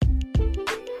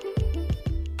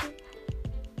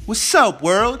What's up,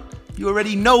 world? You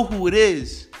already know who it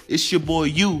is. It's your boy,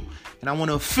 you, and I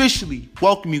want to officially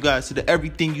welcome you guys to the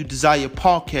Everything You Desire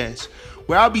podcast,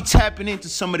 where I'll be tapping into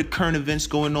some of the current events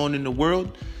going on in the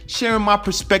world, sharing my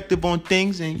perspective on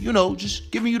things, and,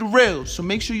 just giving you the real. So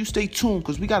make sure you stay tuned,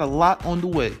 because we got a lot on the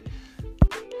way.